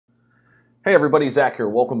Hey everybody, Zach here.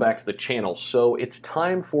 Welcome back to the channel. So it's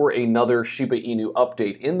time for another Shiba Inu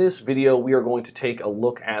update. In this video, we are going to take a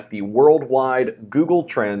look at the worldwide Google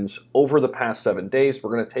trends over the past 7 days. We're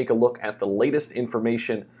going to take a look at the latest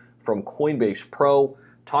information from Coinbase Pro,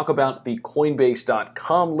 talk about the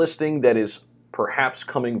Coinbase.com listing that is perhaps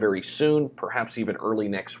coming very soon, perhaps even early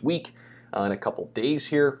next week, in a couple days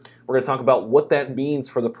here. We're going to talk about what that means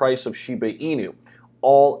for the price of Shiba Inu,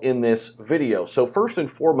 all in this video. So first and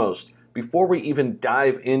foremost, before we even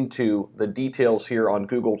dive into the details here on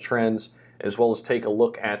Google Trends, as well as take a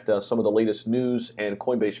look at some of the latest news and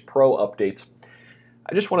Coinbase Pro updates,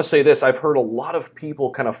 I just want to say this. I've heard a lot of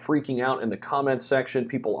people kind of freaking out in the comments section,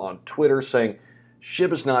 people on Twitter saying,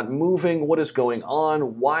 Shiba's not moving, what is going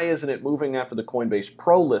on? Why isn't it moving after the Coinbase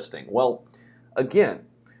Pro listing? Well, again,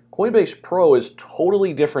 Coinbase Pro is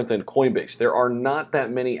totally different than Coinbase. There are not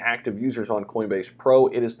that many active users on Coinbase Pro.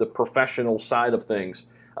 It is the professional side of things.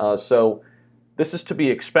 So this is to be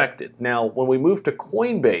expected. Now, when we move to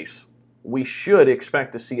Coinbase, we should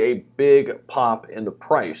expect to see a big pop in the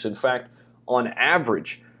price. In fact, on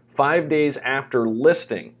average, 5 days after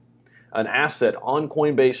listing an asset on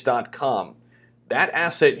Coinbase.com, that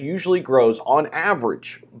asset usually grows on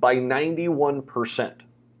average by 91%.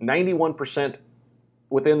 91%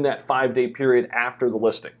 within that 5-day period after the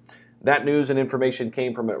listing. That news and information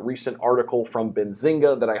came from a recent article from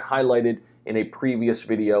Benzinga that I highlighted in a previous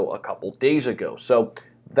video a couple days ago. So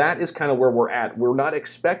that is kind of where we're at. We're not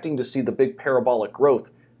expecting to see the big parabolic growth,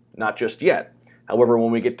 not just yet. However,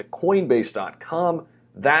 when we get to Coinbase.com,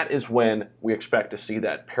 that is when we expect to see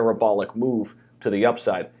that parabolic move to the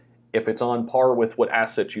upside. If it's on par with what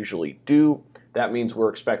assets usually do, that means we're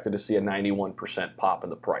expected to see a 91% pop in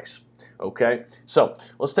the price. Okay, so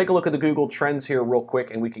let's take a look at the Google Trends here real quick,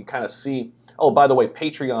 and we can kind of see, oh, by the way,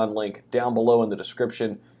 Patreon link down below in the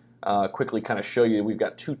description. Quickly kind of show you, we've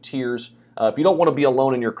got 2 tiers. If you don't want to be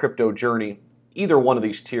alone in your crypto journey, either one of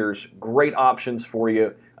these tiers, great options for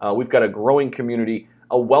you. We've got a growing community,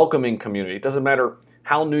 a welcoming community. It doesn't matter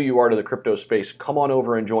how new you are to the crypto space. Come on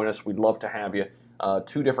over and join us. We'd love to have you.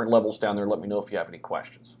 2 different levels down there. Let me know if you have any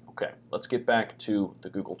questions. Okay, let's get back to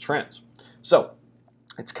the Google Trends. So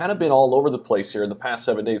it's kind of been all over the place here in the past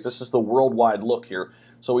 7 days. This is the worldwide look here.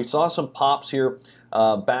 So we saw some pops here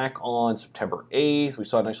back on September 8th. We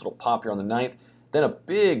saw a nice little pop here on the 9th. Then a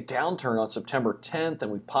big downturn on September 10th,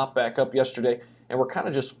 and we popped back up yesterday. And we're kind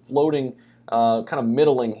of just floating, kind of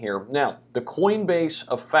middling here. Now, the Coinbase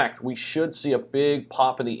effect, we should see a big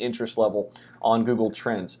pop in the interest level on Google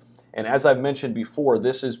Trends. And as I've mentioned before,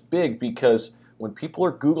 this is big because when people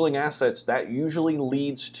are Googling assets, that usually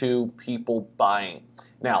leads to people buying.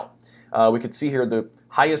 Now, we can see here the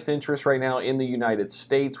highest interest right now in the United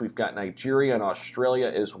States. We've got Nigeria and Australia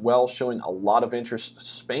as well showing a lot of interest.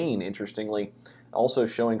 Spain, interestingly, also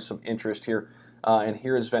showing some interest here. And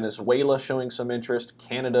here is Venezuela showing some interest.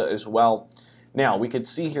 Canada as well. Now, we can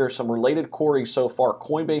see here some related queries so far.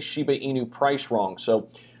 Coinbase Shiba Inu price wrong. So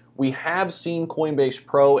we have seen Coinbase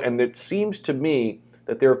Pro, and it seems to me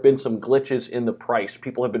that there have been some glitches in the price.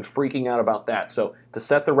 People have been freaking out about that. So to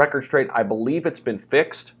set the record straight, I believe it's been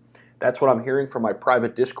fixed. That's what I'm hearing from my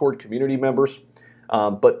private Discord community members.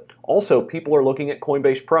 But also, people are looking at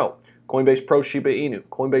Coinbase Pro Shiba Inu,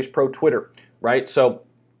 Coinbase Pro Twitter, right? So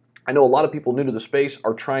I know a lot of people new to the space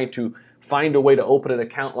are trying to find a way to open an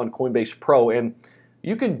account on Coinbase Pro. And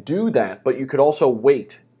you can do that, but you could also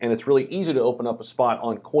wait. And it's really easy to open up a spot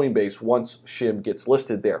on Coinbase once SHIB gets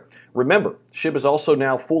listed there. Remember, SHIB is also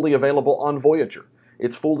now fully available on Voyager.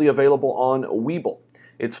 It's fully available on Webull.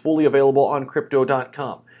 It's fully available on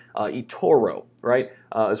Crypto.com, eToro, right?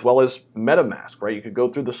 As well as MetaMask, right? You could go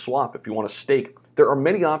through the swap if you want to stake. There are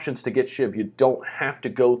many options to get SHIB. You don't have to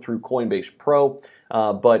go through Coinbase Pro,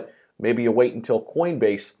 but maybe you wait until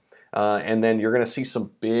Coinbase, and then you're going to see some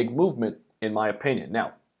big movement, in my opinion.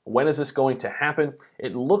 Now, when is this going to happen?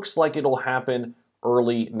 It looks like it'll happen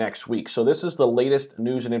early next week. So this is the latest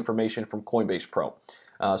news and information from Coinbase Pro.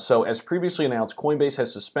 So as previously announced, Coinbase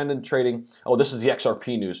has suspended trading. Oh, this is the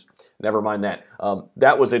XRP news. Never mind that.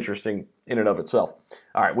 That was interesting in and of itself.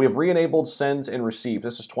 All right, we have re-enabled sends and receive.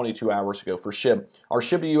 This is 22 hours ago for SHIB. Our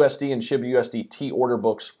SHIB to USD and SHIB to USDT order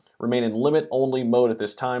books remain in limit-only mode at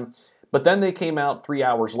this time. But then they came out 3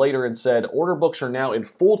 hours later and said order books are now in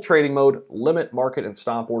full trading mode. Limit, market, and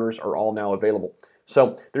stop orders are all now available.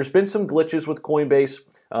 So there's been some glitches with Coinbase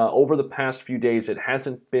over the past few days. It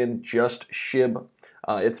hasn't been just SHIB.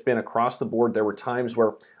 It's been across the board. There were times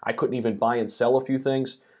where I couldn't even buy and sell a few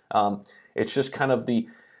things. It's just kind of the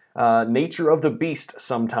nature of the beast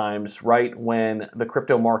sometimes, right? When the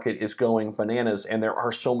crypto market is going bananas and there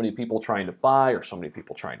are so many people trying to buy or so many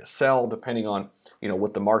people trying to sell, depending on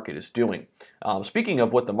what the market is doing. Speaking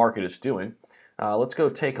of what the market is doing, let's go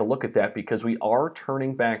take a look at that because we are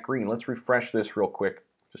turning back green. Let's refresh this real quick,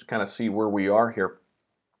 just kind of see where we are here.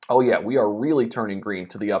 Oh yeah, we are really turning green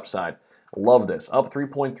to the upside. Love this. Up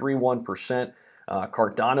 3.31%.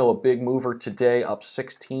 Cardano, a big mover today, up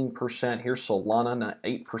 16%. Here's Solana,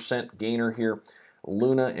 an 8% gainer here.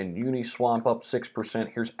 Luna and Uniswap up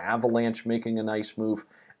 6%. Here's Avalanche making a nice move.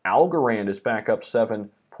 Algorand is back up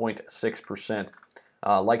 7.6%.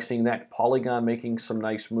 Like seeing that. Polygon making some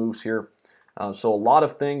nice moves here. So a lot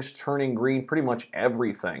of things turning green, pretty much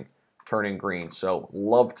everything turning green. So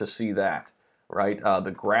love to see that, right?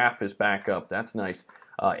 The graph is back up. That's nice.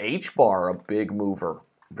 HBAR, a big mover.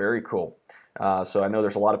 Very cool. So I know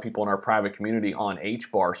there's a lot of people in our private community on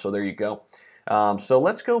HBAR, so there you go. So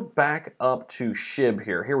let's go back up to SHIB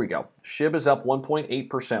here. Here we go. SHIB is up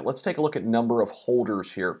 1.8%. Let's take a look at number of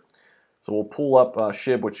holders here. So we'll pull up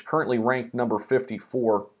SHIB, which is currently ranked number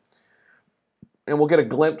 54. And we'll get a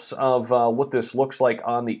glimpse of what this looks like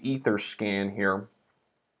on the Ether scan here.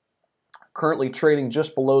 Currently trading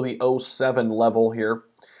just below the 07 level here.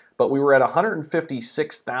 But we were at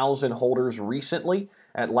 156,000 holders recently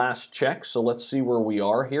at last check. So let's see where we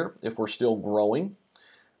are here, if we're still growing.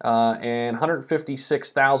 And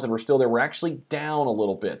 156,000, we're still there. We're actually down a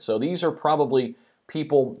little bit. So these are probably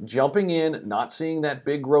people jumping in, not seeing that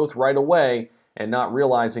big growth right away, and not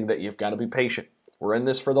realizing that you've got to be patient. We're in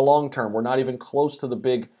this for the long term. We're not even close to the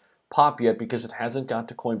big pop yet because it hasn't got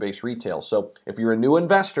to Coinbase retail. So if you're a new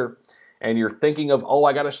investor and you're thinking of, oh,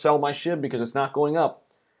 I got to sell my SHIB because it's not going up,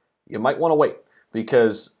 you might want to wait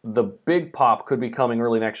because the big pop could be coming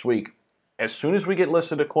early next week. As soon as we get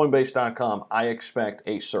listed at Coinbase.com, I expect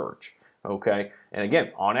a surge, okay? And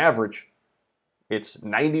again, on average, it's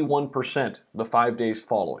 91% the 5 days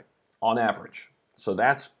following, on average. So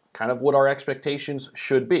that's kind of what our expectations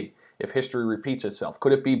should be if history repeats itself.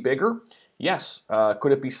 Could it be bigger? Yes.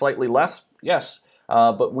 Could it be slightly less? Yes.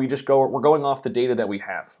 But we're going off the data that we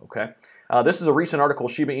have, okay? This is a recent article,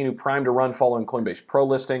 Shiba Inu primed to run following Coinbase Pro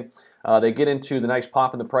listing. They get into the nice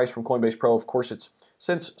pop in the price from Coinbase Pro. Of course, it's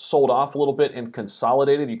since sold off a little bit and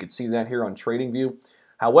consolidated. You can see that here on TradingView.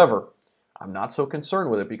 However, I'm not so concerned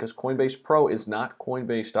with it because Coinbase Pro is not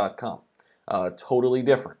Coinbase.com. Totally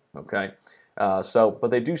different, okay? But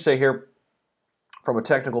they do say here, from a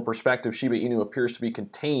technical perspective, Shiba Inu appears to be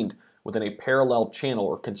contained within a parallel channel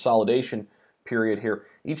or consolidation period here.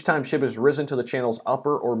 Each time SHIB has risen to the channel's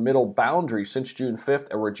upper or middle boundary since June 5th,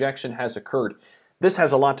 a rejection has occurred. This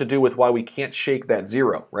has a lot to do with why we can't shake that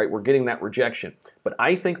zero, right? We're getting that rejection. But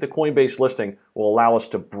I think the Coinbase listing will allow us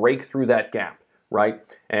to break through that gap, right?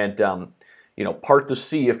 And, part the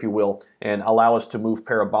sea, if you will, and allow us to move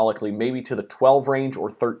parabolically, maybe to the 12 range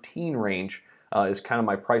or 13 range is kind of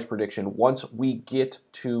my price prediction once we get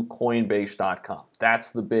to Coinbase.com.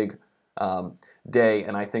 That's the big day,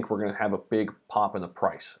 and I think we're going to have a big pop in the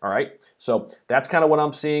price. All right, so that's kind of what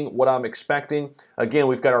I'm seeing, what I'm expecting. Again,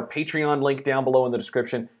 we've got our Patreon link down below in the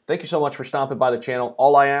description. Thank you so much for stopping by the channel.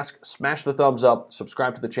 All I ask, smash the thumbs up,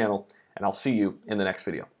 subscribe to the channel, and I'll see you in the next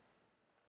video.